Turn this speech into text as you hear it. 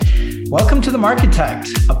Welcome to the Marchitect,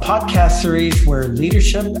 a podcast series where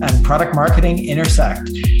leadership and product marketing intersect.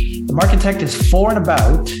 The Marchitect is for and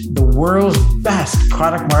about the world's best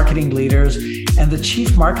product marketing leaders and the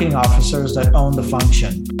chief marketing officers that own the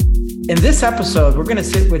function. In this episode, we're going to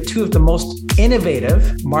sit with two of the most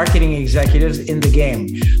innovative marketing executives in the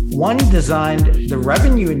game. One designed the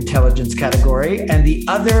revenue intelligence category and the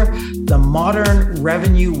other, the modern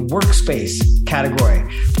revenue workspace category.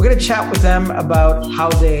 We're going to chat with them about how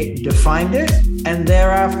they defined it and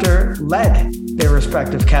thereafter led their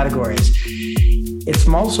respective categories. It's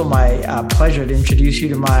also my pleasure to introduce you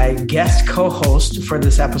to my guest co-host for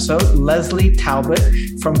this episode, Leslie Talbot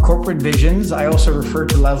from Corporate Visions. I also refer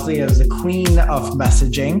to Leslie as the queen of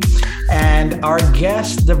messaging. And our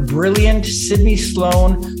guest, the brilliant Sydney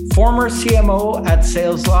Sloan, former CMO at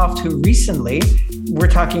SalesLoft, who recently, we're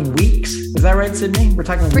talking weeks. Is that right, Sydney? We're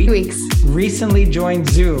talking 3 weeks. Recently joined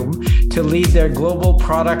Zoom to lead their global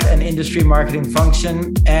product and industry marketing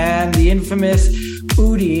function. And the infamous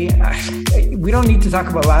Udi, we don't need to talk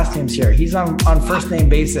about last names here. He's on first name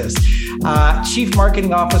basis. Chief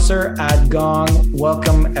Marketing Officer at Gong.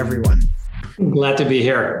 Welcome, everyone. Glad to be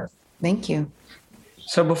here. Thank you.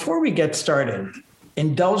 So before we get started,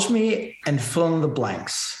 indulge me and fill in the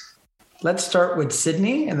blanks. Let's start with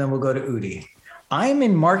Sydney and then we'll go to Udi. I'm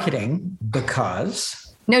in marketing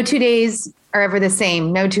because... No 2 days are ever the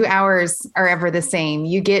same. No 2 hours are ever the same.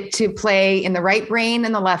 You get to play in the right brain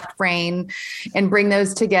and the left brain and bring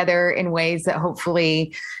those together in ways that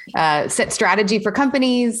hopefully set strategy for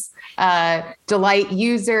companies, delight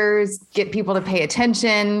users, get people to pay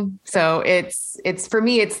attention. So it's for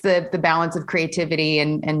me, it's the balance of creativity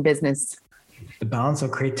and business. The balance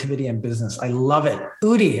of creativity and business. I love it.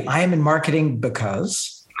 Udi, I am in marketing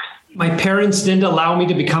because... My parents didn't allow me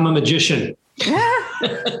to become a magician.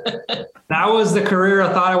 That was the career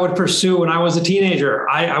I thought I would pursue when I was a teenager.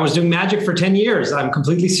 I was doing magic for 10 years. I'm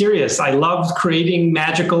completely serious. I loved creating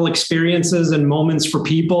magical experiences and moments for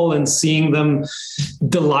people and seeing them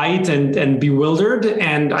delight and bewildered.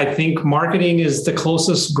 And I think marketing is the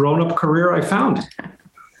closest grown-up career I found.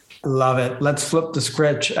 Love it. Let's flip the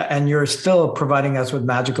script. And you're still providing us with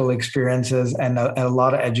magical experiences and a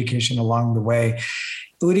lot of education along the way.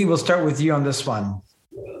 Udi, we'll start with you on this one.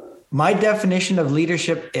 My definition of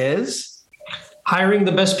leadership is? Hiring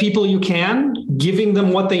the best people you can, giving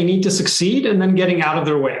them what they need to succeed, and then getting out of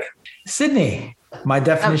their way. Sydney, my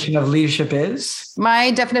definition of leadership is?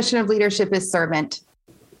 My definition of leadership is servant.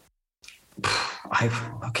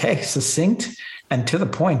 Okay, succinct and to the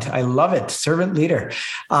point. I love it. Servant leader.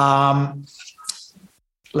 Let's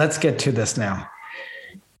get to this now.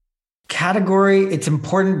 Category, it's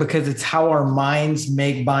important because it's how our minds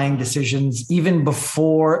make buying decisions even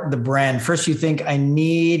before the brand. First, you think, I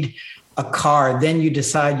need a car. Then you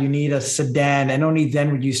decide you need a sedan. And only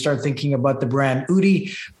then would you start thinking about the brand.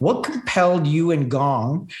 Udi, what compelled you and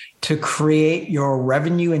Gong to create your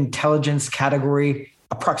revenue intelligence category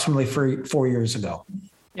approximately 4 years ago?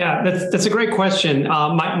 Yeah, that's a great question.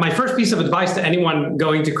 My first piece of advice to anyone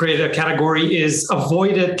going to create a category is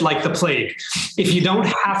avoid it like the plague. If you don't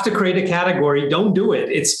have to create a category, don't do it.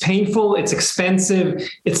 It's painful, it's expensive,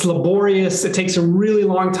 it's laborious, it takes a really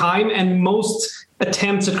long time, and most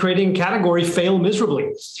attempts at creating a category fail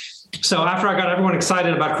miserably. So after I got everyone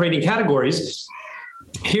excited about creating categories,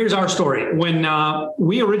 here's our story. When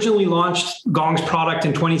we originally launched Gong's product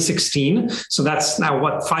in 2016, so that's now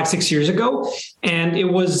 5-6 years ago, and it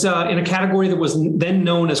was in a category that was then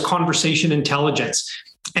known as conversation intelligence.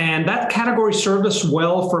 And that category served us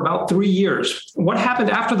well for about 3 years. What happened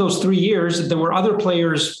after those 3 years, there were other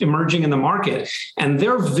players emerging in the market, and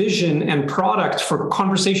their vision and product for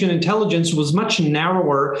conversation intelligence was much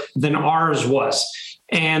narrower than ours was.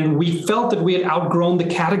 And we felt that we had outgrown the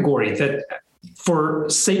category, that for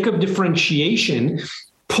sake of differentiation,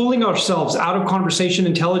 pulling ourselves out of conversation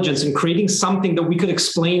intelligence and creating something that we could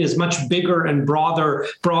explain is much bigger and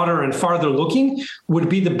broader and farther looking would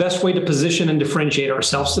be the best way to position and differentiate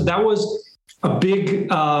ourselves. So that was a big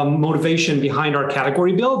motivation behind our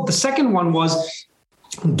category build. The second one was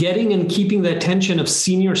getting and keeping the attention of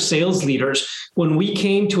senior sales leaders. When we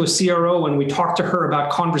came to a CRO and we talked to her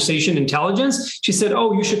about conversation intelligence, she said,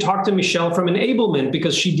 oh, you should talk to Michelle from enablement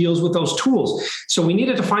because she deals with those tools. So we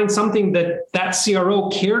needed to find something that CRO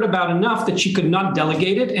cared about enough that she could not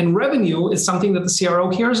delegate it. And revenue is something that the CRO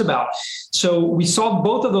cares about. So we solved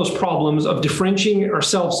both of those problems of differentiating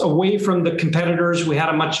ourselves away from the competitors. We had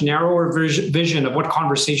a much narrower vision of what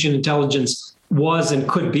conversation intelligence was and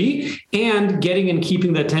could be, and getting and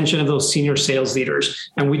keeping the attention of those senior sales leaders.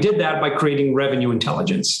 And we did that by creating revenue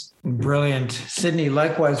intelligence. Brilliant. Sydney,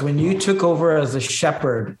 likewise, when you took over as a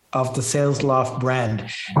shepherd of the Sales Loft brand,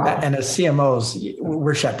 and as CMOs,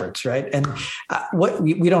 we're shepherds, right? And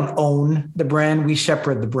we don't own the brand, we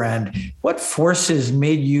shepherd the brand. What forces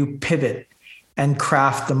made you pivot and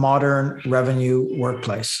craft the modern revenue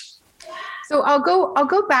workplace? So I'll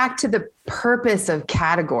go back to the purpose of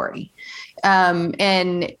category.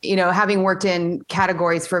 And, having worked in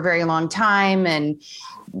categories for a very long time and,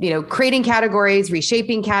 creating categories,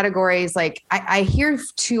 reshaping categories, like I hear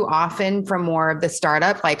too often from more of the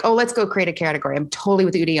startup, like, oh, let's go create a category. I'm totally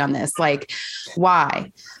with Udi on this. Like, why?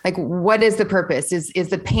 Like, what is the purpose? Is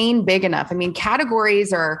the pain big enough? I mean,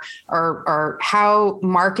 categories are how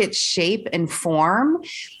markets shape and form.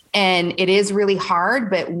 And it is really hard,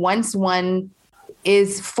 but once one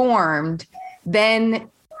is formed, then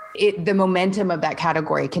the momentum of that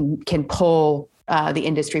category can pull the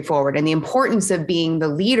industry forward. And the importance of being the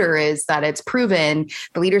leader is that it's proven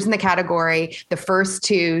the leaders in the category, the first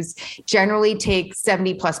twos, generally take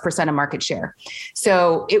 70+% of market share.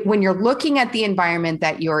 So when you're looking at the environment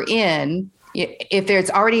that you're in, if there's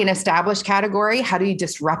already an established category, how do you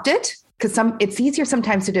disrupt it? Because it's easier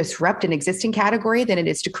sometimes to disrupt an existing category than it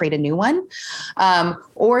is to create a new one.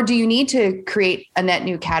 Or do you need to create a net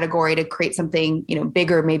new category to create something,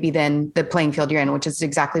 bigger maybe than the playing field you're in, which is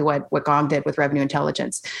exactly what Gong did with revenue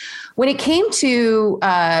intelligence. When it came to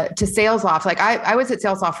Sales Loft, like I was at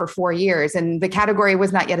Sales Loft for 4 years, and the category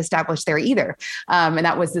was not yet established there either. And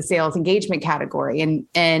that was the sales engagement category. And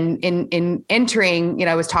in entering,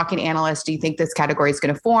 I was talking to analysts, do you think this category is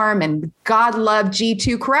going to form? And God love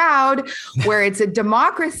G2 crowd, where it's a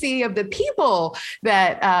democracy of the people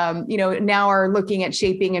that, now are looking at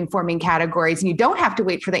shaping and forming categories. And you don't have to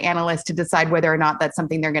wait for the analyst to decide whether or not that's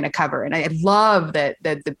something they're going to cover. And I love that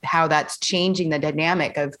how that's changing the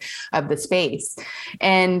dynamic of the space.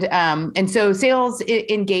 And so sales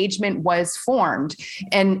engagement was formed.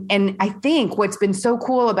 And I think what's been so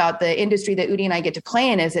cool about the industry that Udi and I get to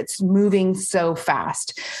play in is it's moving so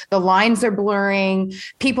fast. The lines are blurring,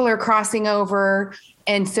 people are crossing over.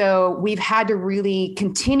 And so we've had to really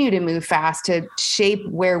continue to move fast to shape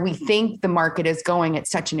where we think the market is going at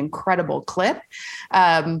such an incredible clip.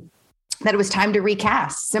 That it was time to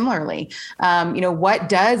recast similarly. What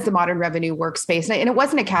does the modern revenue workspace? And it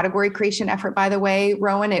wasn't a category creation effort, by the way,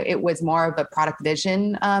 Rowan. It was more of a product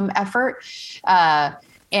vision effort.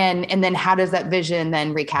 And then how does that vision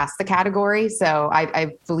then recast the category? So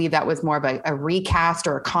I believe that was more of a recast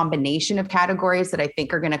or a combination of categories that I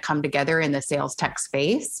think are going to come together in the sales tech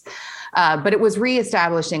space. But it was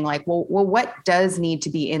reestablishing like, well, what does need to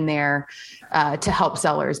be in there to help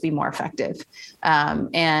sellers be more effective,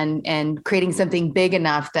 and creating something big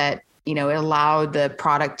enough that it allowed the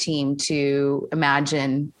product team to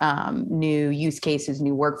imagine new use cases,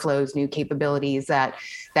 new workflows, new capabilities that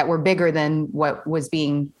were bigger than what was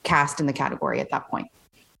being cast in the category at that point.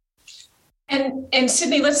 And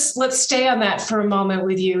Sydney, let's stay on that for a moment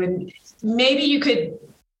with you, and maybe you could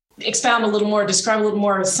expound a little more, describe a little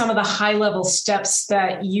more of some of the high level steps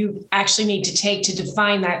that you actually need to take to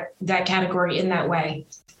define that category in that way.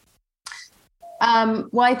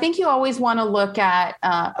 Well, I think you always want to look at,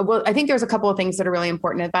 I think there's a couple of things that are really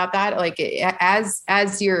important about that. Like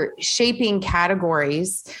as you're shaping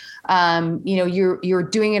categories, you're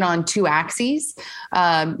doing it on two axes.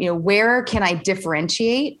 Where can I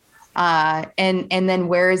differentiate? And then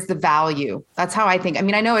where is the value? That's how I think. I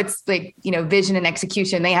mean, I know it's like, vision and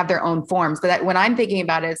execution, they have their own forms, but when I'm thinking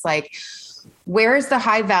about it, it's like, where is the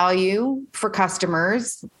high value for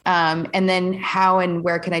customers? And then how and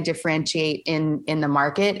where can I differentiate in the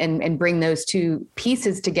market and bring those two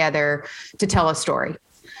pieces together to tell a story?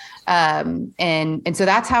 And so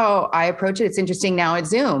that's how I approach it. It's interesting now at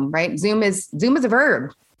Zoom, right? Zoom is a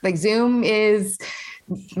verb. Like Zoom is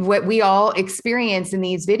what we all experience in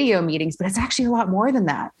these video meetings, but it's actually a lot more than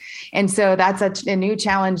that. And so that's a new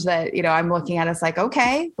challenge that, I'm looking at. It's like,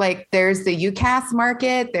 okay, like there's the UCaaS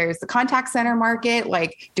market, there's the contact center market.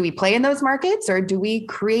 Like, do we play in those markets or do we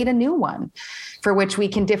create a new one for which we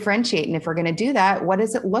can differentiate? And if we're going to do that, what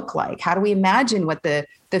does it look like? How do we imagine what the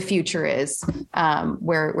future is,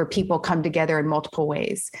 where people come together in multiple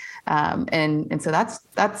ways? And so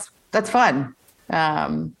that's fun.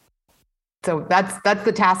 So that's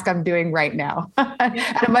the task I'm doing right now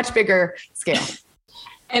at a much bigger scale.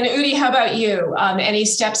 And Udi, how about you? Any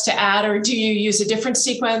steps to add, or do you use a different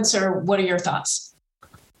sequence, or what are your thoughts?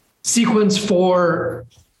 Sequence for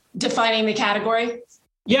defining the category?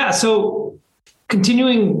 Yeah. So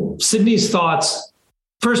continuing Sydney's thoughts,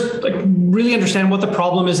 first, like, really understand what the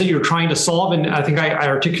problem is that you're trying to solve. And I think I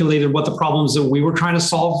articulated what the problems that we were trying to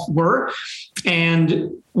solve were. And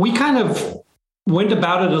we kind of went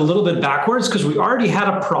about it a little bit backwards because we already had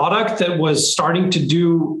a product that was starting to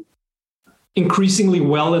do increasingly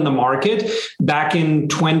well in the market back in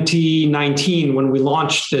 2019 when we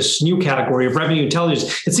launched this new category of revenue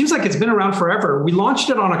intelligence. It seems like it's been around forever. We launched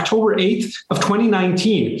it on October 8th of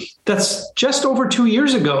 2019. That's just over 2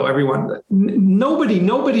 years ago, everyone.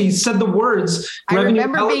 Nobody said the words. I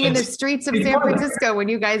remember being in the streets of San Francisco when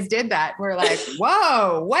you guys did that. We're like,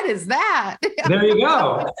 whoa, what is that? There you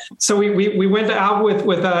go. So we went out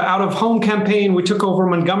with an out-of-home campaign. We took over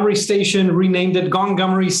Montgomery Station, renamed it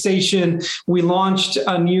Gong Station. We launched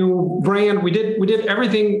a new brand. We did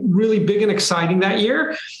everything really big and exciting that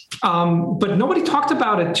year, but nobody talked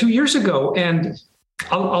about it 2 years ago. And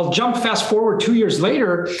I'll jump fast forward 2 years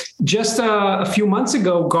later. Just a few months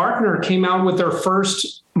ago, Gartner came out with their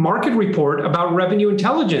first market report about revenue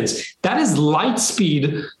intelligence. That is light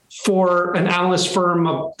speed for an analyst firm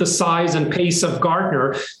of the size and pace of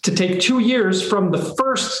Gartner to take 2 years from the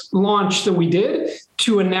first launch that we did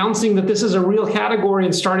to announcing that this is a real category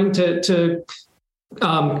and starting to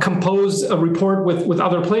compose a report with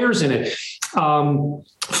other players in it.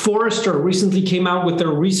 Forrester recently came out with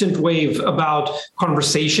their recent wave about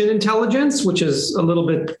conversation intelligence, which is a little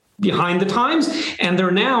bit behind the times. And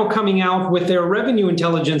they're now coming out with their revenue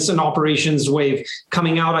intelligence and operations wave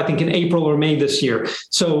coming out, I think, in April or May this year.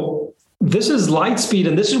 So this is light speed,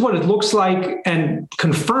 and this is what it looks like and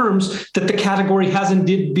confirms that the category hasn't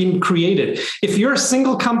been created. If you're a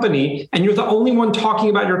single company and you're the only one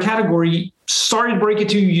talking about your category, sorry to break it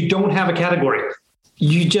to you, you don't have a category.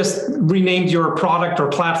 You just renamed your product or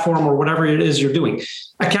platform or whatever it is you're doing.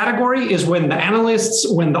 A category is when the analysts,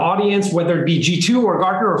 when the audience, whether it be G2 or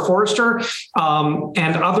Gartner or Forrester,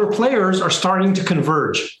 and other players are starting to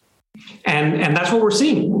converge. And that's what we're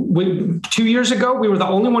seeing. 2 years ago, we were the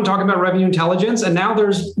only one talking about revenue intelligence, and now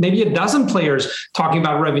there's maybe a dozen players talking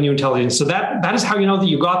about revenue intelligence. So that is how you know that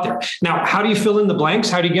you got there. Now, how do you fill in the blanks?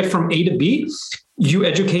 How do you get from A to B? You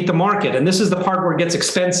educate the market. And this is the part where it gets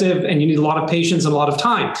expensive and you need a lot of patience and a lot of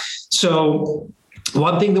time. So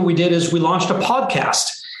one thing that we did is we launched a podcast.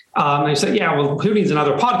 I said, yeah, well, who needs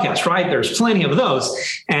another podcast, right? There's plenty of those.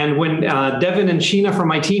 And when Devin and Sheena from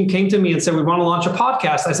my team came to me and said, we want to launch a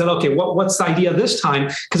podcast, I said, okay, what's the idea this time?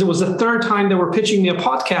 Because it was the third time they were pitching me a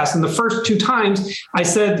podcast. And the first two times I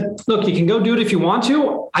said, look, you can go do it if you want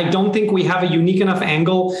to. I don't think we have a unique enough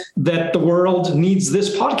angle that the world needs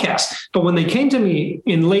this podcast. But when they came to me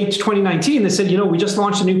in late 2019, they said, we just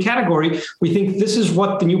launched a new category. We think this is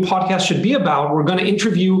what the new podcast should be about. We're going to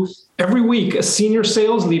interview every week a senior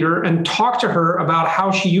sales leader and talk to her about how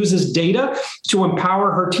she uses data to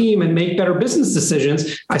empower her team and make better business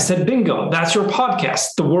decisions. I said, bingo, that's your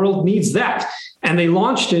podcast. The world needs that. And they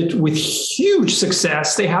launched it with huge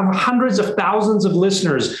success. They have hundreds of thousands of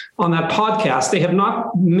listeners on that podcast. They have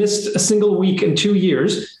not missed a single week in 2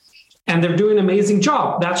 years. And they're doing an amazing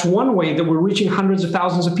job. That's one way that we're reaching hundreds of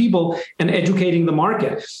thousands of people and educating the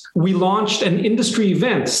market. We launched an industry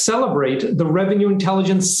event, Celebrate the Revenue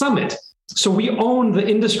Intelligence Summit. So we own the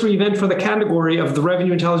industry event for the category of the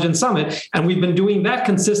Revenue Intelligence Summit. And we've been doing that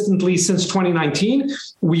consistently since 2019.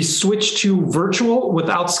 We switched to virtual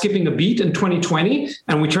without skipping a beat in 2020,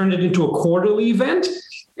 and we turned it into a quarterly event.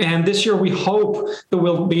 And this year, we hope that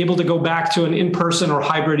we'll be able to go back to an in-person or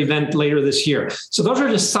hybrid event later this year. So those are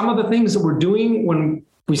just some of the things that we're doing when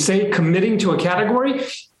we say committing to a category.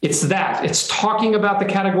 It's that. It's talking about the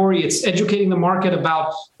category. It's educating the market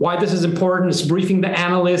about why this is important. It's briefing the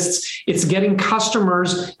analysts. It's getting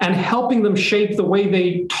customers and helping them shape the way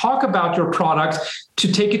they talk about your product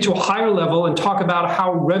to take it to a higher level and talk about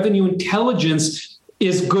how revenue intelligence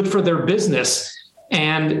is good for their business.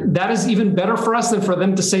 And that is even better for us than for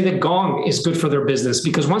them to say that Gong is good for their business,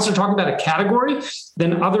 because once they're talking about a category,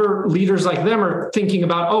 then other leaders like them are thinking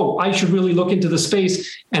about, oh, I should really look into the space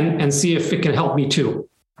and see if it can help me too.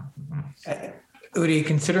 Udi,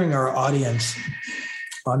 considering our audience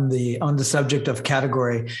on the subject of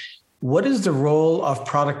category, what is the role of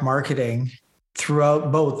product marketing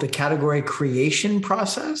throughout both the category creation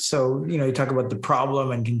process? So, you talk about the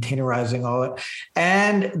problem and containerizing all it,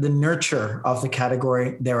 and the nurture of the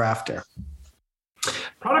category thereafter.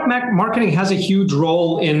 Product marketing has a huge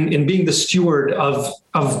role in being the steward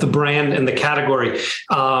of the brand and the category.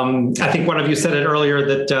 I think one of you said it earlier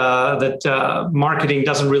that marketing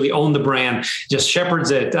doesn't really own the brand, just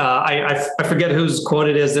shepherds it. I forget whose quote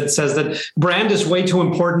it is that says that brand is way too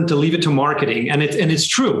important to leave it to marketing, and it's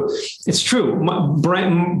true. It's true.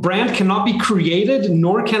 Brand cannot be created,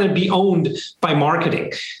 nor can it be owned by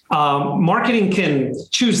marketing. Marketing can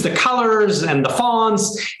choose the colors and the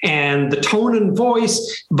fonts and the tone and voice,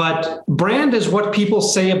 but brand is what people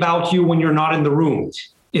say about you when you're not in the room.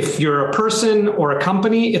 If you're a person or a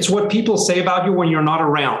company, it's what people say about you when you're not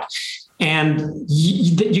around. And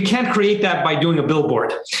you can't create that by doing a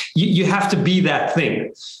billboard. You have to be that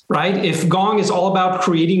thing, right? If Gong is all about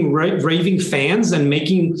creating raving fans and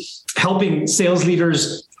helping sales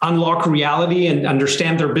leaders unlock reality and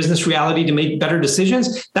understand their business reality to make better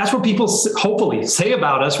decisions, that's what people hopefully say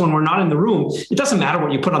about us when we're not in the room. It doesn't matter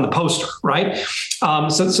what you put on the poster, right?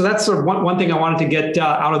 So that's sort of one thing I wanted to get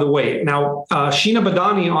out of the way. Now, Sheena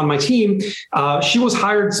Badani on my team, she was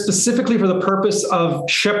hired specifically for the purpose of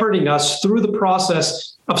shepherding us through the process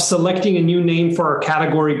of selecting a new name for our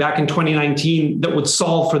category back in 2019 that would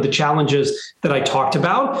solve for the challenges that I talked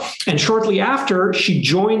about. And shortly after, she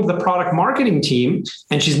joined the product marketing team,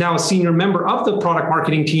 and she's now a senior member of the product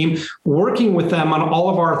marketing team, working with them on all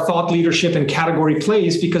of our thought leadership and category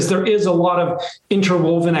plays, because there is a lot of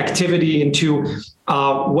interwoven activity into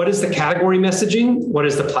what is the category messaging? What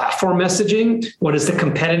is the platform messaging? What is the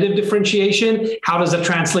competitive differentiation? How does it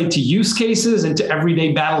translate to use cases and to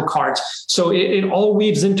everyday battle cards? So it all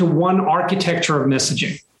weaves into one architecture of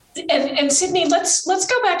messaging. And Sydney, let's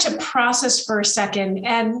go back to process for a second.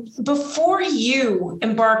 And before you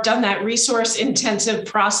embarked on that resource-intensive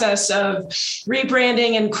process of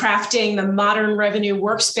rebranding and crafting the modern revenue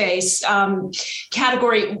workspace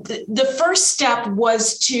category, the first step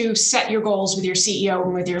was to set your goals with your CEO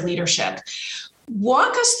and with your leadership.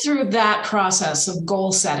 Walk us through that process of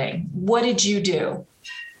goal setting. What did you do?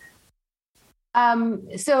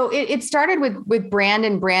 So it started with brand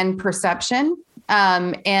and brand perception.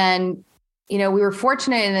 And, we were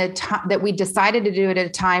fortunate that we decided to do it at a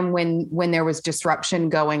time when there was disruption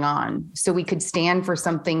going on, so we could stand for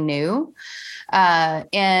something new.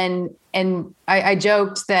 And I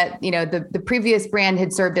joked that, the previous brand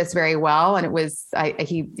had served us very well. And it was,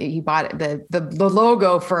 he bought the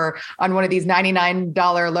logo on one of these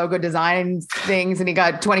 $99 logo design things, and he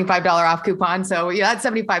got $25 off coupon. So that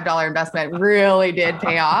 $75 investment really did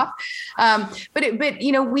pay off. But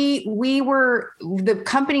we were, the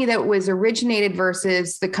company that was originated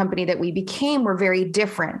versus the company that we became were very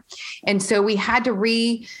different. And so we had to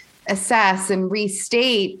reassess and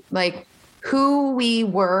restate who we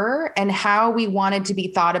were and how we wanted to be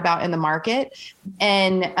thought about in the market.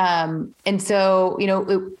 And so,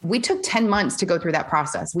 we took 10 months to go through that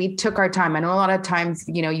process. We took our time. I know a lot of times,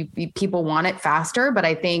 people want it faster, but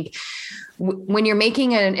I think when you're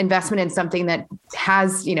making an investment in something that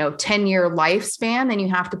has, 10-year lifespan, then you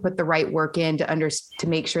have to put the right work in to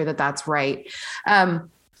make sure that that's right.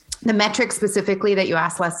 The metrics specifically that you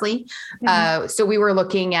asked, Leslie. Mm-hmm. So we were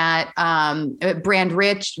looking at brand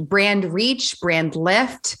reach, brand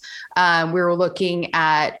lift. We were looking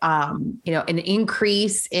at, an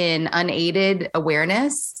increase in unaided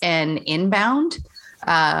awareness and inbound.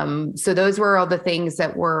 So those were all the things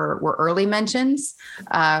that were early mentions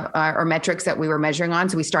or metrics that we were measuring on.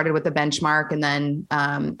 So we started with the benchmark and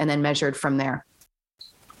then measured from there.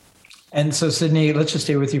 And so, Sydney, let's just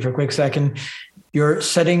stay with you for a quick second. You're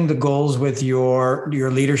setting the goals with your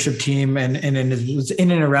leadership team and it's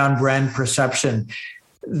in and around brand perception.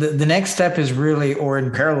 The next step is really, or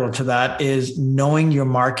in parallel to that, is knowing your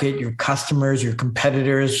market, your customers, your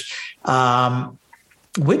competitors.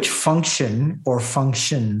 Which function or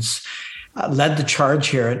functions led the charge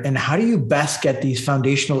here? And how do you best get these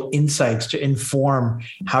foundational insights to inform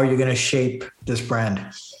how you're going to shape this brand?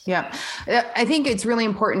 Yeah, I think it's really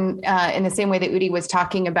important in the same way that Udi was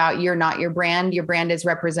talking about, you're not your brand. Your brand is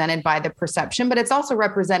represented by the perception, but it's also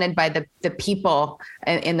represented by the people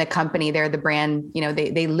in the company. They're the brand,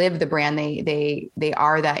 they live the brand. They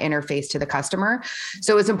are that interface to the customer.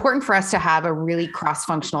 So it's important for us to have a really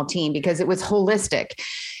cross-functional team because it was holistic.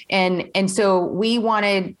 And so we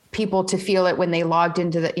wanted people to feel it when they logged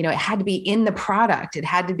into it had to be in the product. It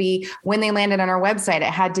had to be when they landed on our website.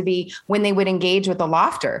 It had to be when they would engage with the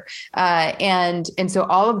lofter. And so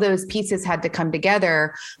all of those pieces had to come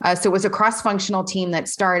together. So it was a cross-functional team that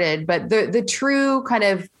started, but the true kind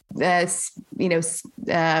of the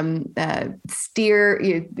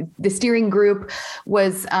steering group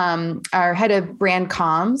was our head of brand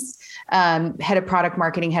comms, head of product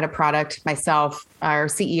marketing, head of product, myself, our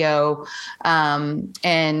CEO,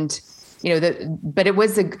 but it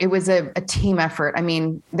was a team effort. I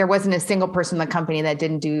mean, there wasn't a single person in the company that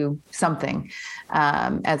didn't do something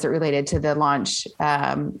as it related to the launch.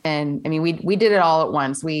 And I mean, we did it all at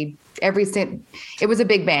once. It was a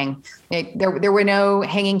big bang. There were no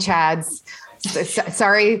hanging chads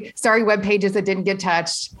sorry, web pages that didn't get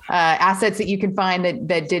touched, assets that you can find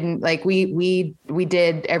that didn't, like we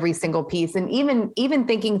did every single piece. And even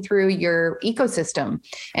thinking through your ecosystem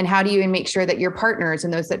and how do you make sure that your partners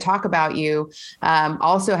and those that talk about you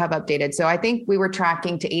also have updated. So I think we were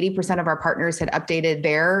tracking to 80% of our partners had updated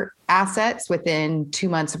their assets within 2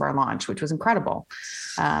 months of our launch, which was incredible.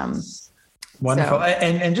 Wonderful. So.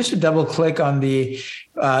 And just to double click on the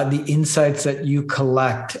insights that you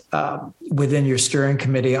collect within your steering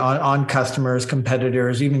committee on customers,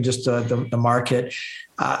 competitors, even just the market.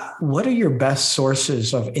 What are your best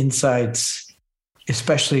sources of insights,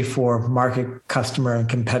 especially for market, customer, and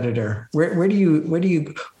competitor?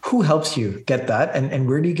 Who helps you get that? And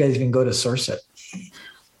where do you guys even go to source it?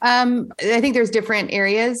 I think there's different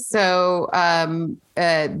areas. So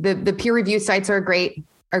the peer review sites are great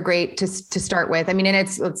to start with. I mean, and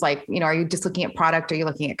it's like, are you just looking at product? Are you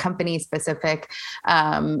looking at company specific?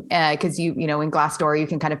 Cause in Glassdoor, you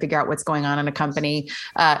can kind of figure out what's going on in a company.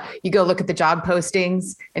 You go look at the job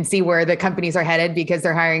postings and see where the companies are headed because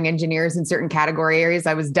they're hiring engineers in certain category areas.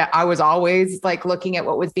 I was always like looking at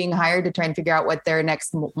what was being hired to try and figure out what their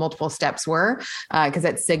next multiple steps were. Cause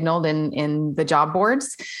that's signaled in the job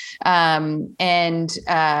boards. And then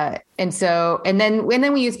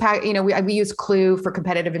we use, we use Clue for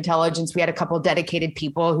competitive intelligence. We had a couple of dedicated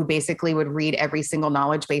people who basically would read every single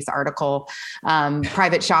knowledge base article,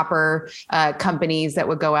 private shopper companies that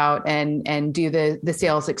would go out and do the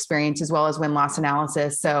sales experience as well as win-loss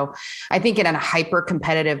analysis. So I think in a hyper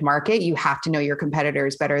competitive market, you have to know your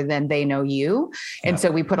competitors better than they know you. And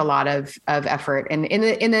so we put a lot of effort and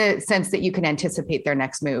in the sense that you can anticipate their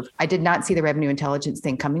next move. I did not see the revenue intelligence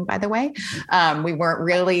thing coming, by the way. We weren't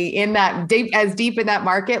really in that deep in that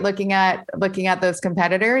market, looking at those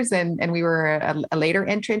competitors, and we were a later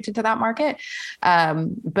entrant into that market.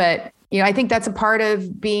 But I think that's a part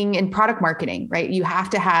of being in product marketing, right? You have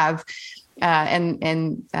to have, and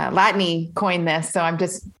Latney coined this, so I'm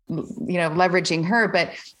just leveraging her,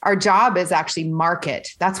 but our job is actually market.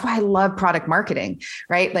 That's why I love product marketing,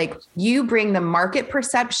 right? Like you bring the market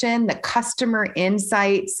perception, the customer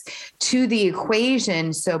insights to the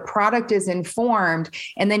equation. So product is informed,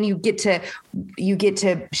 and then you get to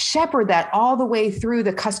shepherd that all the way through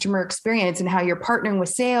the customer experience and how you're partnering with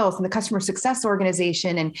sales and the customer success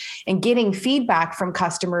organization and getting feedback from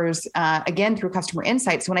customers, again, through customer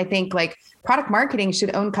insights. When I think like product marketing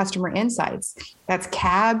should own customer insights, that's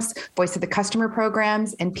CABs, voice of the customer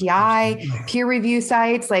programs, NPI, peer review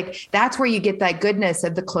sites. Like that's where you get that goodness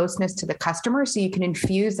of the closeness to the customer. So you can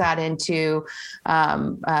infuse that into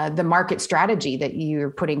the market strategy that you're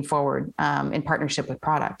putting forward in partnership with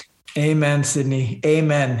product. Amen, Sydney.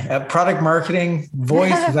 Amen. Product marketing,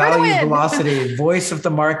 voice, value, velocity, voice of the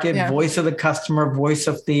market, voice of the customer, voice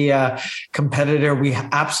of the competitor. We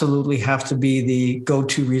absolutely have to be the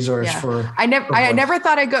go-to resource for. I never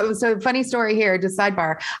thought I'd go. So funny story here, just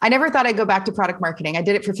sidebar. I never thought I'd go back to product marketing. I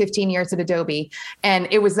did it for 15 years at Adobe, and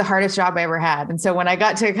it was the hardest job I ever had. And so when I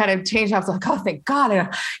got to kind of change, I was like, oh, thank God,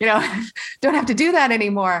 don't have to do that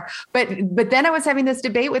anymore. But then I was having this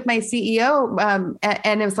debate with my CEO,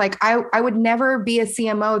 and it was like, I would never be a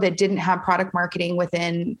CMO that didn't have product marketing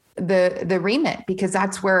within the remit, because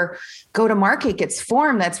that's where go-to-market gets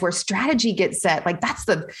formed. That's where strategy gets set. Like that's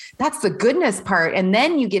the goodness part. And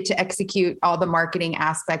then you get to execute all the marketing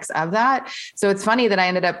aspects of that. So it's funny that I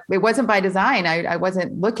ended up, it wasn't by design. I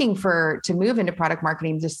wasn't looking to move into product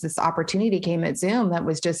marketing. Just this opportunity came at Zoom that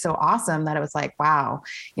was just so awesome that it was like, wow,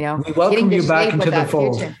 we welcome you back into the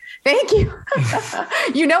fold. Future. Thank you.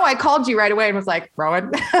 I called you right away and was like,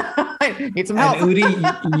 Rowan, I need some help. And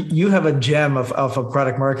Udi, you have a gem of a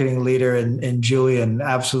product marketing leader in Julian,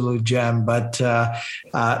 absolute gem. But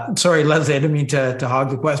sorry, Leslie, I didn't mean to hog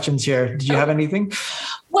the questions here. Did you have anything?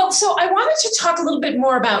 Well, so I wanted to talk a little bit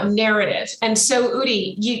more about narrative. And so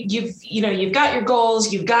Udi, you've got your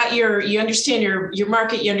goals, you understand your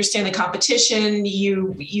market, you understand the competition,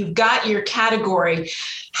 you've got your category.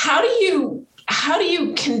 How do you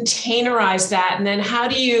containerize that? And then how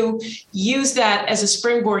do you use that as a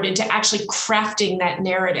springboard into actually crafting that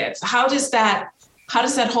narrative? How does that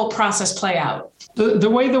whole process play out? The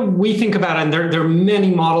way that we think about it, and there are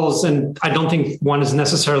many models, and I don't think one is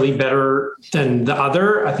necessarily better than the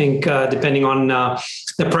other. I think depending on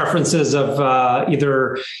the preferences of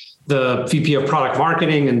either the VP of product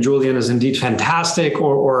marketing, and Julian is indeed fantastic,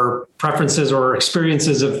 or preferences or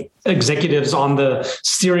experiences of executives on the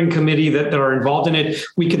steering committee that are involved in it,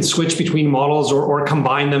 we can switch between models or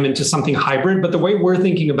combine them into something hybrid. But the way we're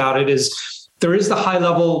thinking about it is there is the high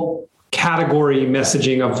level category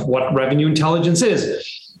messaging of what revenue intelligence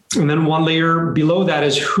is. And then one layer below that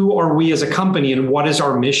is who are we as a company and what is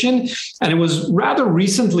our mission? And it was rather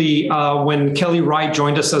recently when Kelly Wright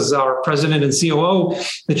joined us as our president and COO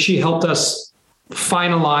that she helped us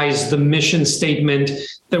finalize the mission statement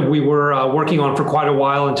that we were working on for quite a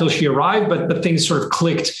while until she arrived. But things sort of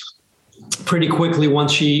clicked pretty quickly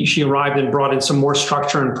once she arrived and brought in some more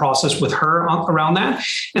structure and process with her around that.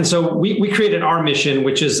 And so we created our mission,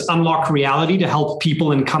 which is unlock reality to help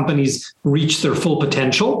people and companies reach their full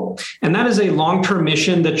potential. And that is a long-term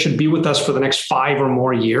mission that should be with us for the next 5 or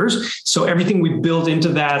more years. So everything we build into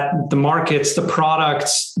that, the markets, the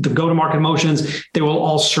products, the go-to-market motions, they will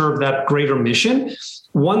all serve that greater mission.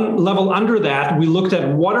 One level under that, we looked at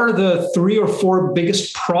what are the 3 or 4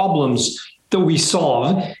 biggest problems that we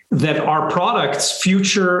solve that our products,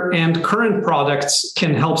 future and current products,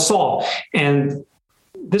 can help solve. And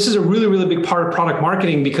this is a really, really big part of product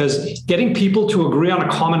marketing because getting people to agree on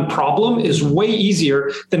a common problem is way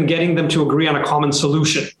easier than getting them to agree on a common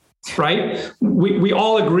solution, right? We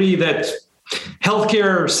all agree that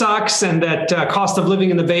healthcare sucks and that cost of living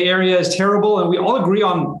in the Bay Area is terrible, and we all agree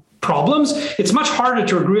on problems. It's much harder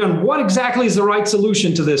to agree on what exactly is the right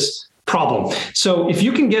solution to this problem. So if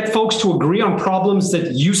you can get folks to agree on problems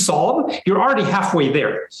that you solve, you're already halfway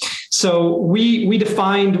there. So we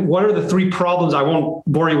defined what are the 3 problems. I won't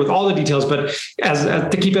bore you with all the details, but as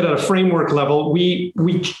to keep it at a framework level, we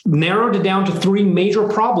narrowed it down to 3 major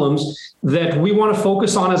problems that we want to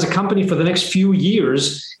focus on as a company for the next few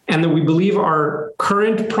years, and that we believe our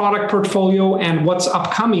current product portfolio and what's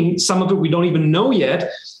upcoming, some of it we don't even know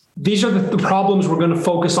yet, these are the problems we're going to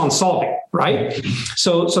focus on solving, right?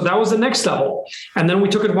 So that was the next level. And then we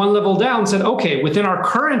took it one level down and said, okay, within our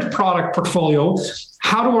current product portfolio,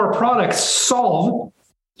 how do our products solve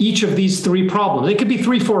each of these 3 problems? It could be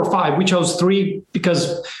 3, 4, or 5. We chose 3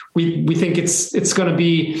 because we think it's going to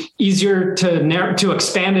be easier to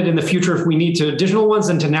expand it in the future if we need to additional ones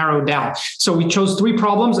than to narrow down. So we chose 3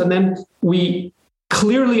 problems, and then we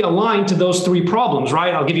clearly aligned to those 3 problems,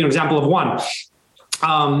 right? I'll give you an example of one.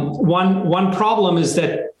 One problem is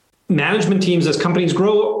that management teams, as companies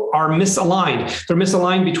grow, are misaligned. They're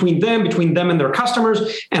misaligned between them and their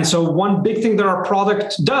customers. And so one big thing that our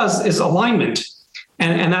product does is alignment.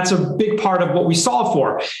 And that's a big part of what we solve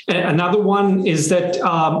for. Another one is that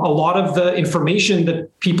a lot of the information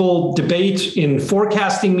that people debate in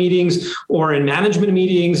forecasting meetings or in management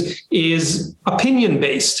meetings is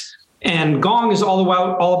opinion-based. And Gong is all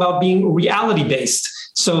about being reality-based.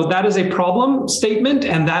 So that is a problem statement,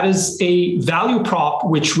 and that is a value prop,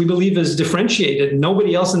 which we believe is differentiated.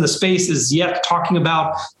 Nobody else in the space is yet talking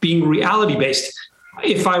about being reality-based.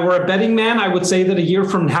 If I were a betting man, I would say that a year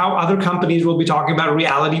from now, other companies will be talking about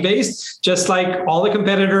reality-based, just like all the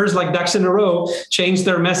competitors, like ducks in a row, change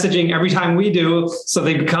their messaging every time we do. So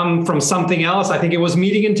they become from something else. I think it was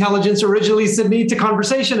meeting intelligence originally, Sydney, to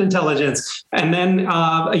conversation intelligence. And then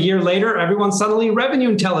a year later, everyone's suddenly revenue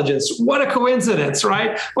intelligence. What a coincidence,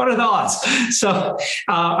 right? What are the odds? So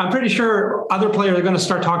I'm pretty sure other players are going to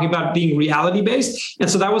start talking about being reality-based. And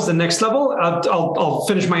so that was the next level. I'll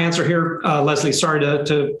finish my answer here, Leslie. Sorry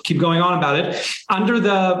to keep going on about it. Under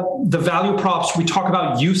the value props, we talk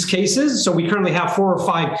about use cases. So we currently have 4 or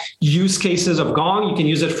 5 use cases of Gong. You can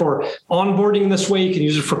use it for onboarding this way. You can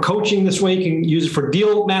use it for coaching this way. You can use it for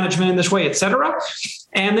deal management in this way, et cetera.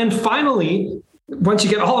 And then finally, once you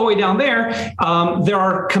get all the way down there, there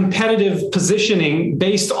are competitive positioning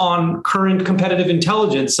based on current competitive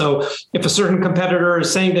intelligence. So if a certain competitor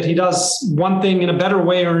is saying that he does one thing in a better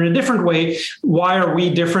way or in a different way, why are we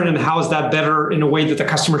different, and how is that better in a way that the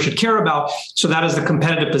customer should care about? So that is the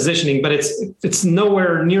competitive positioning, but it's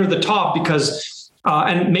nowhere near the top because,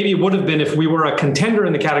 and maybe it would have been if we were a contender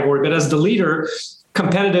in the category, but as the leader,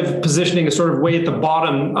 competitive positioning is sort of way at the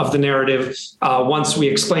bottom of the narrative once we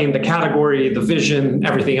explain the category, the vision,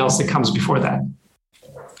 everything else that comes before that.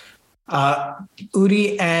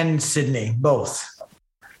 Udi and Sydney, both.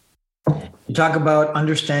 You talk about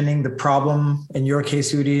understanding the problem. In your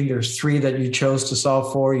case, Udi, there's 3 that you chose to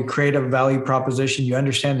solve for. You create a value proposition. You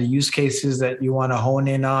understand the use cases that you want to hone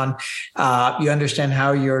in on. You understand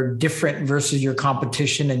how you're different versus your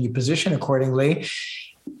competition, and you position accordingly.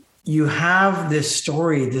 You have this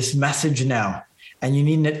story, this message now, and you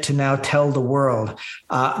need it to now tell the world.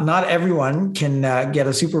 Not everyone can get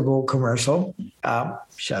a Super Bowl commercial.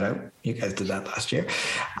 Shout out. You guys did that last year.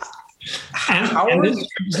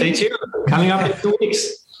 Stay tuned. Coming up in 2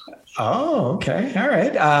 weeks. Oh, okay. All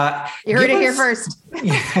right. You heard it here first.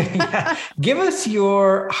 Yeah. Give us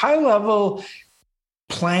your high-level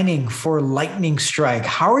planning for lightning strike?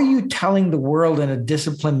 How are you telling the world in a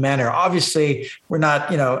disciplined manner? Obviously, we're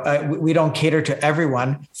not, we don't cater to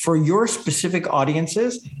everyone. For your specific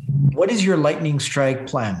audiences, what is your lightning strike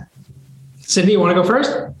plan? Sydney, you want to go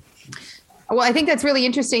first? Well, I think that's really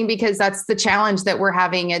interesting because that's the challenge that we're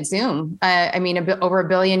having at Zoom. Over 1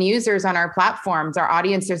 billion users on our platforms. Our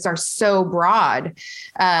audiences are so broad.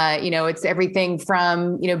 It's everything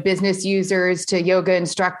from, business users to yoga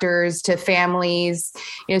instructors to families.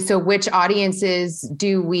 So which audiences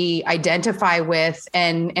do we identify with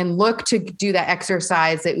and look to do that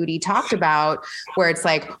exercise that Udi talked about, where it's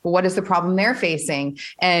like, well, what is the problem they're facing?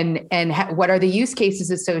 And what are the use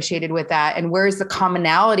cases associated with that? And where's the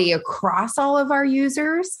commonality across all of our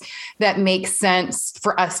users that makes sense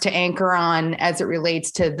for us to anchor on as it relates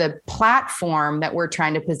to the platform that we're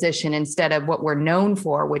trying to position instead of what we're known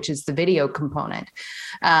for, which is the video component.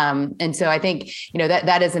 And so I think,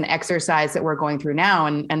 that is an exercise that we're going through now.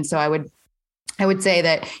 And so I would say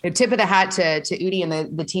that tip of the hat to Udi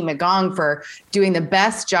and the team at Gong for doing the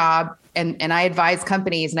best job. And I advise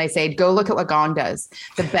companies and I say, go look at what Gong does.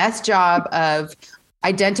 The best job of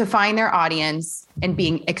identifying their audience and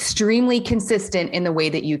being extremely consistent in the way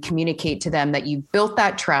that you communicate to them, that you built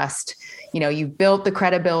that trust, you built the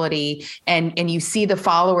credibility and you see the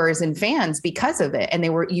followers and fans because of it. And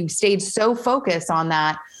you stayed so focused on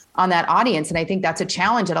that audience. And I think that's a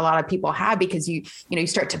challenge that a lot of people have because you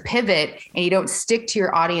start to pivot and you don't stick to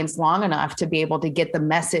your audience long enough to be able to get the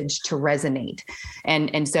message to resonate.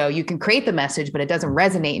 And so you can create the message, but it doesn't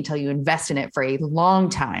resonate until you invest in it for a long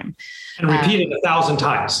time. And repeat it 1,000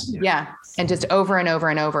 times. Yeah. And just over and over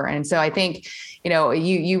and over. And so I think,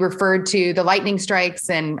 you referred to the lightning strikes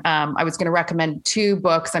and I was going to recommend 2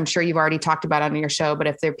 books. I'm sure you've already talked about on your show, but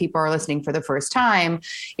if there people are listening for the first time,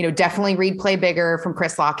 definitely read Play Bigger from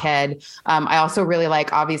Chris Lochhead. I also really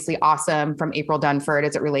like obviously Awesome from April Dunford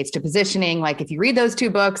as it relates to positioning. Like if you read those 2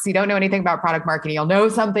 books, you don't know anything about product marketing, you'll know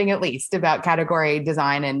something at least about category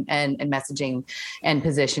design and messaging and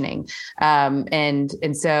positioning.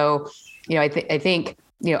 And so, I think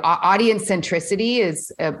audience centricity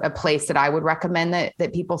is a place that I would recommend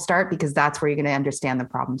that people start because that's where you're going to understand the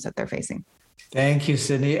problems that they're facing. Thank you,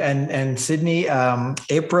 Sydney. And Sydney,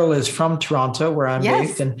 April is from Toronto, where I'm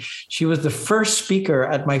based, and she was the first speaker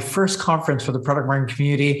at my first conference for the product marketing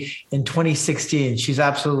community in 2016. She's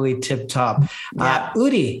absolutely tip top. Yeah.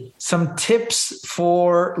 Udi, some tips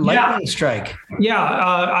for lightning strike. Yeah,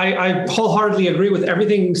 I wholeheartedly agree with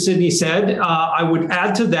everything Sydney said. I would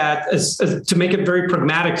add to that as to make it very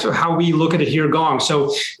pragmatic, so how we look at it here, Gong.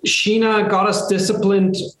 So Sheena got us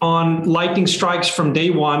disciplined on lightning strikes from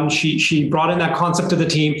day one. She brought in that concept to the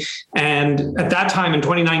team. And at that time in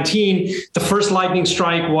 2019, the first lightning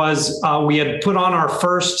strike was we had put on our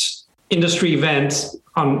first industry event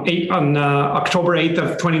on October 8th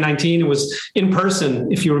of 2019. It was in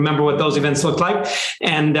person, if you remember what those events looked like.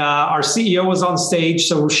 And our CEO was on stage.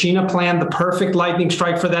 So Sheena planned the perfect lightning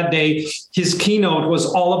strike for that day. His keynote was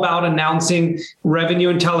all about announcing revenue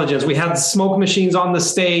intelligence. We had smoke machines on the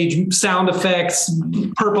stage, sound effects,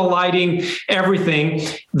 purple lighting, everything.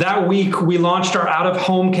 That week, we launched our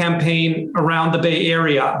out-of-home campaign around the Bay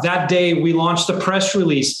Area. That day, we launched the press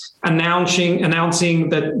release announcing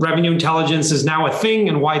that revenue intelligence is now a thing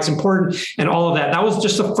and why it's important and all of that. That was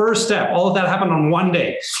just the first step. All of that happened on one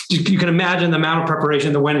day. You can imagine the amount of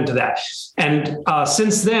preparation that went into that. And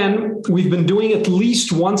since then, we've been doing at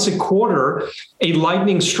least once a quarter a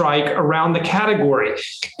lightning strike around the category.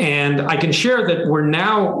 And I can share that we're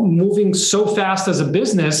now moving so fast as a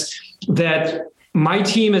business that my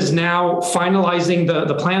team is now finalizing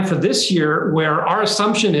the plan for this year, where our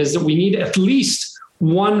assumption is that we need at least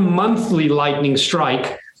one monthly lightning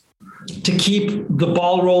strike to keep the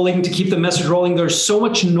ball rolling, to keep the message rolling. There's so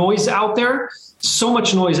much noise out there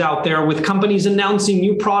with companies announcing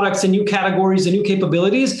new products and new categories and new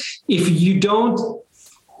capabilities. If you don't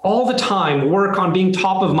all the time work on being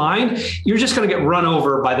top of mind, you're just going to get run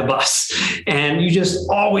over by the bus, and you just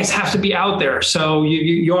always have to be out there. So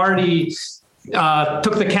you already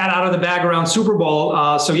took the cat out of the bag around Super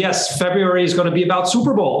Bowl. So yes, February is going to be about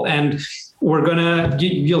Super Bowl, and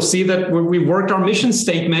you'll see that we worked our mission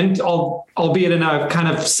statement, albeit in a kind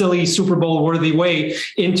of silly Super Bowl worthy way,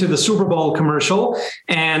 into the Super Bowl commercial.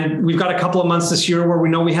 And we've got a couple of months this year where we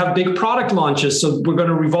know we have big product launches. So we're going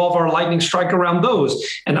to revolve our lightning strike around those.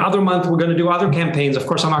 And other month, we're going to do other campaigns. Of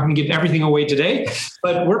course, I'm not going to give everything away today,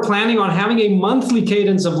 but we're planning on having a monthly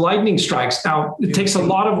cadence of lightning strikes. Now, it takes a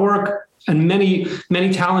lot of work and many,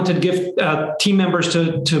 many talented team members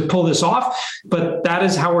to pull this off. But that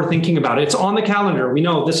is how we're thinking about it. It's on the calendar. We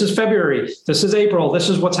know this is February, this is April, this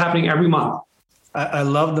is what's happening every month. I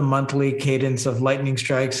love the monthly cadence of lightning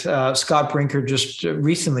strikes. Scott Brinker just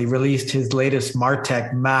recently released his latest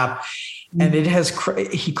Martech map, and it has,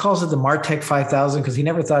 he calls it the Martech 5000 because he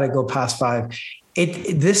never thought it'd go past 5.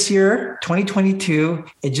 This year, 2022,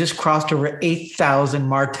 it just crossed over 8,000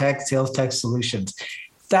 Martech sales tech solutions.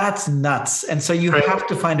 That's nuts. And so you have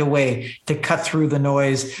to find a way to cut through the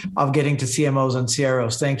noise of getting to CMOs and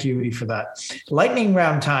CROs. Thank you, Udi, for that. Lightning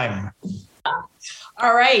round time.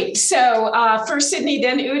 All right. So first Sydney,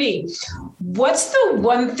 then Udi. What's the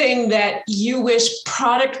one thing that you wish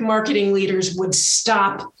product marketing leaders would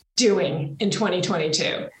stop doing in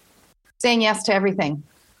 2022? Saying yes to everything.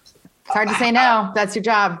 It's hard to say no. That's your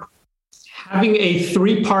job. Having a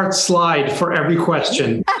 3-part slide for every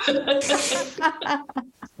question.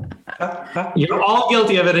 You're all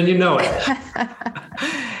guilty of it and you know it.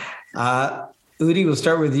 Udi, we'll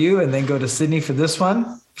start with you and then go to Sydney for this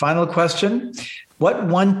one. Final question. What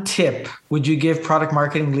one tip would you give product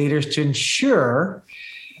marketing leaders to ensure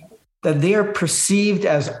that they are perceived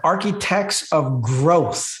as architects of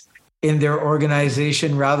growth in their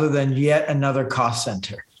organization rather than yet another cost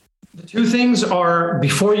center? The two things are,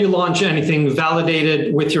 before you launch anything, validate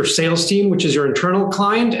it with your sales team, which is your internal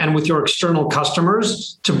client, and with your external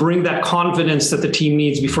customers to bring that confidence that the team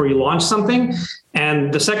needs before you launch something.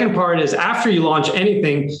 And the second part is, after you launch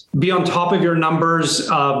anything, be on top of your numbers.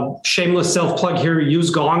 Shameless self-plug here, use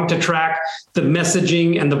Gong to track the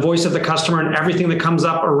messaging and the voice of the customer and everything that comes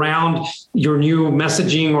up around your new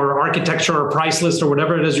messaging or architecture or price list or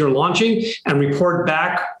whatever it is you're launching, and report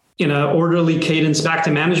back in an orderly cadence back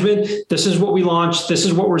to management. This is what we launched. This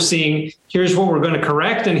is what we're seeing. Here's what we're going to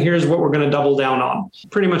correct. And here's what we're going to double down on.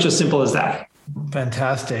 Pretty much as simple as that.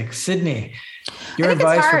 Fantastic. Sydney, your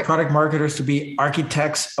advice for product marketers to be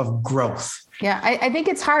architects of growth. Yeah, I think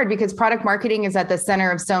it's hard because product marketing is at the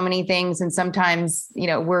center of so many things. And sometimes,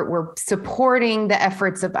 we're supporting the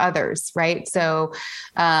efforts of others, right? So,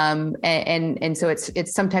 and so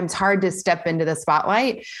it's sometimes hard to step into the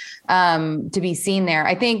spotlight to be seen there.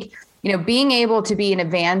 I think, being able to be an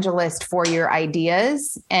evangelist for your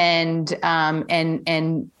ideas and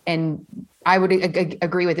I would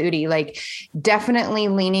agree with Udi, like definitely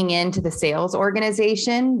leaning into the sales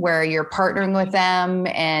organization where you're partnering with them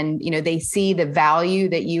and, they see the value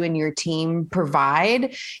that you and your team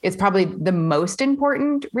provide is probably the most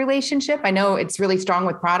important relationship. I know it's really strong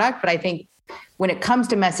with product, but I think when it comes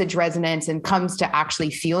to message resonance and comes to actually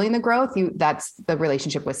feeling the growth, that's the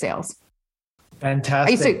relationship with sales.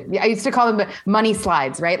 Fantastic. I used to call them money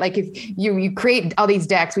slides, right? Like if you create all these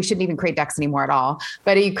decks, we shouldn't even create decks anymore at all,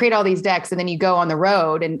 but you create all these decks and then you go on the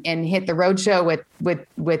road and hit the road show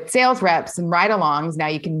with sales reps and ride-alongs. Now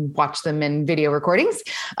you can watch them in video recordings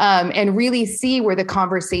and really see where the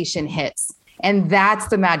conversation hits. And that's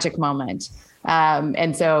the magic moment.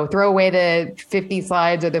 And so throw away the 50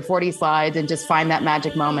 slides or the 40 slides and just find that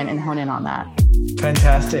magic moment and hone in on that.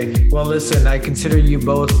 Fantastic. Well, listen, I consider you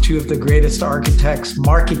both two of the greatest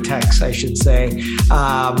Marchitects, I should say,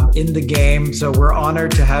 in the game. So we're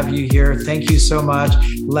honored to have you here. Thank you so much.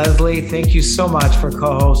 Leslie, thank you so much for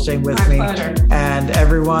co-hosting with me. My pleasure. And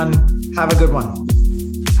everyone, have a good one.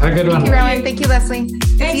 Have a good one. Thank you, Rowan. Thank you, Leslie.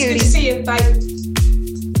 Thanks. Good to see you. Bye.